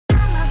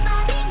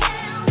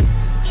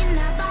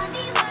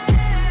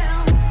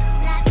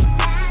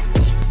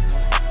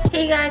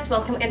guys,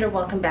 welcome and or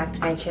welcome back to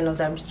my channel,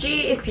 Zarbs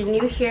G. If you're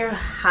new here,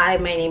 hi,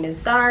 my name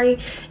is Zari.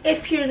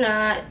 If you're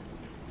not,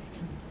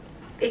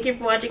 thank you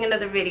for watching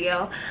another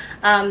video.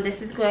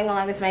 This is going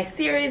along with my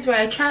series where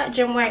I try out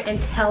gym wear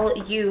and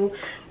tell you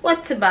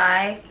what to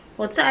buy,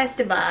 what size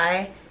to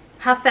buy,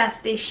 how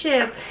fast they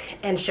ship,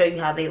 and show you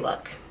how they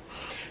look.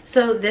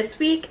 So this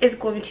week is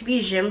going to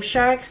be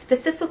Gymshark,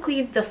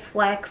 specifically the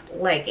Flex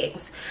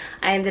leggings.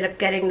 I ended up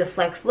getting the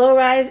Flex low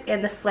rise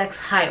and the Flex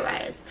high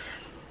rise.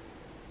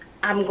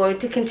 I'm going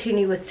to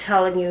continue with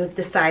telling you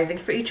the sizing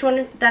for each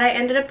one that I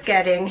ended up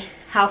getting,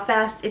 how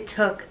fast it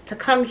took to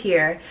come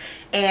here,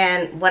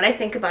 and what I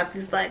think about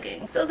these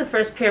leggings. So the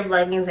first pair of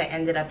leggings I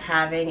ended up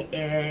having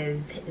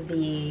is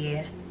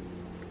the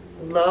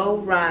low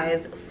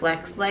rise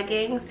Flex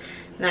leggings.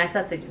 And I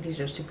thought that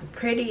these are super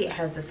pretty. It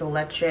has this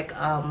electric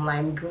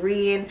lime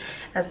green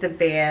as the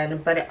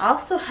band, but it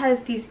also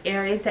has these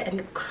areas that end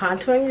up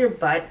contouring your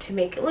butt to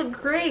make it look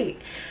great.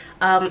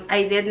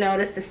 I did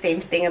notice the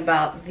same thing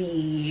about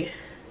the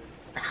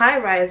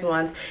high-rise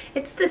ones.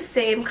 It's the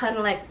same kind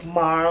of like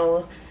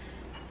marl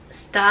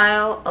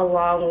style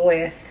along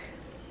with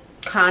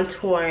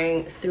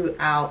contouring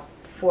throughout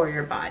for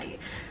your body.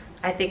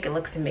 I think it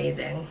looks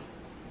amazing.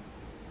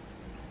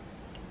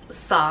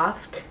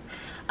 Soft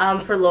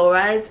for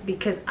low-rise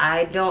because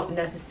I don't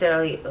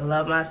necessarily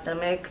love my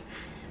stomach.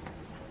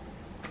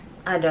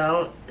 I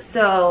don't,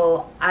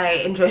 so I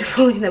enjoy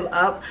pulling them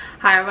up.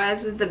 High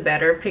rise was the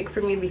better pick for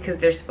me because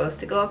they're supposed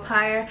to go up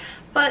higher,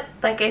 but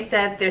like I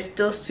said, they're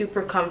still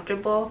super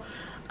comfortable.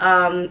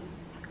 The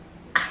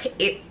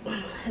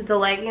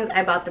leggings,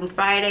 I bought them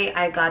Friday,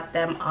 I got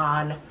them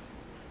on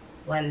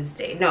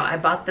Wednesday. No, I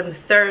bought them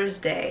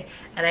Thursday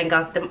and I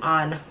got them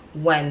on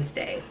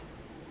Wednesday.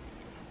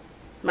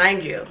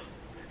 Mind you,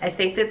 I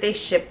think that they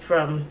ship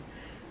from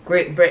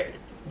Great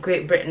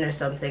Britain or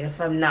something,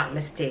 if I'm not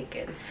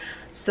mistaken.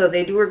 So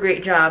they do a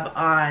great job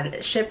on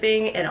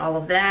shipping and all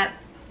of that.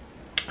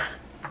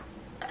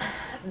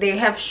 They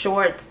have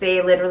shorts,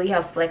 they literally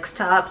have flex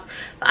tops,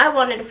 but I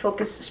wanted to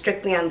focus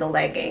strictly on the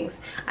leggings.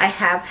 I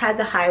have had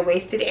the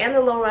high-waisted and the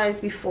low-rise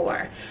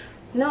before.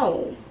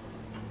 No,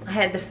 I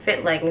had the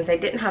fit leggings. I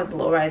didn't have the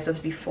low-rise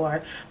ones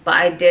before, but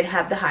I did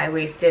have the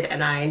high-waisted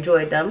and I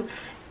enjoyed them.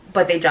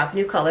 But they dropped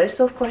new colors,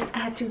 so of course I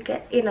had to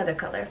get another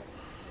color.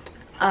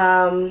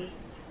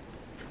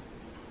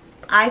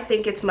 I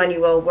think it's money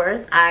well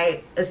worth.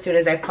 As soon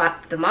as I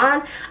popped them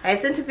on, I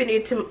had sent a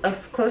video to a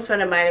close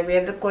friend of mine and we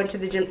ended up going to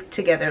the gym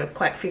together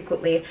quite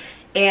frequently.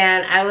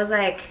 And I was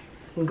like,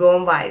 go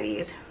and buy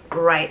these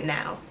right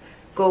now.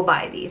 Go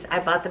buy these.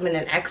 I bought them in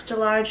an extra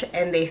large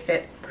and they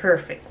fit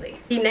perfectly.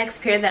 The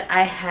next pair that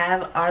I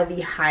have are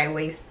the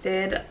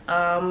high-waisted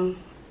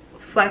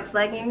Flex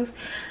leggings.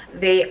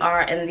 They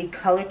are in the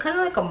color kind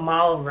of like a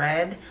marl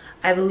red.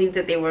 I believe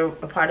that they were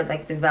a part of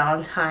like the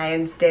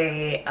Valentine's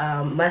Day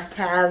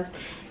must-haves,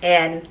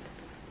 and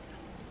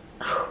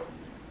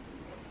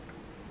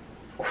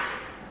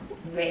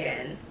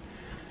man,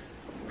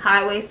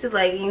 high-waisted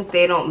leggings,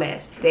 they don't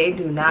miss. They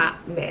do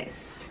not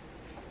miss.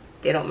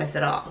 They don't miss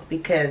at all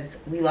because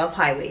we love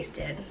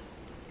high-waisted,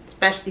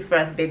 especially for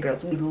us big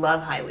girls. We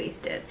love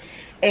high-waisted,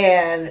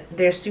 and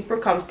they're super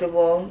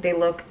comfortable. They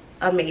look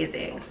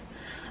amazing.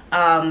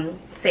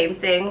 Same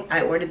thing,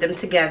 I ordered them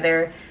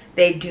together.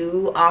 They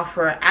do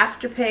offer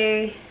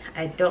Afterpay.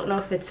 I don't know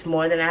if it's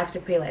more than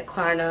Afterpay like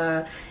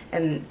Klarna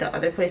and the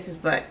other places,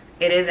 but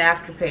it is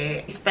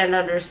Afterpay. You spend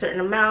under a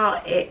certain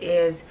amount, it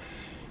is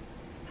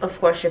of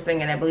course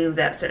shipping, and I believe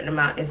that certain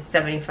amount is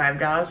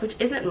 $75, which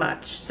isn't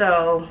much.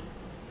 So,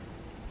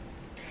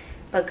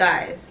 but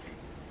guys,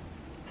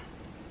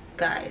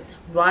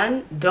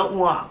 run, don't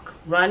walk.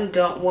 Run,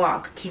 don't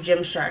walk to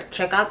Gymshark.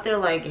 Check out their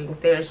leggings.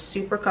 They're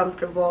super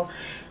comfortable.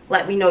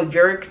 Let me know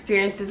your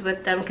experiences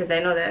with them because I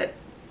know that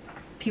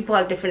people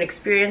have different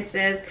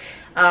experiences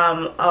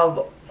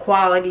of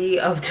quality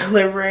of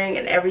delivering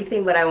and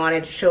everything, but I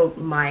wanted to show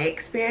my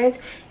experience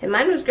and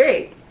mine was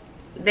great.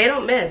 They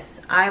don't miss.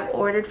 I've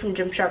ordered from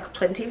Gymshark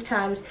plenty of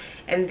times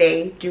and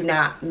they do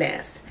not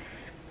miss.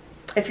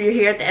 If you're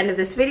here at the end of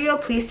this video,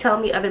 please tell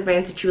me other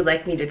brands that you would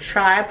like me to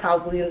try,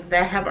 probably ones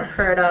that I haven't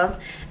heard of,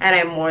 and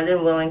I'm more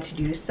than willing to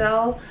do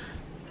so.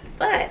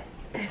 But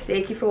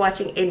thank you for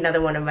watching another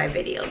one of my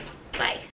videos. Bye.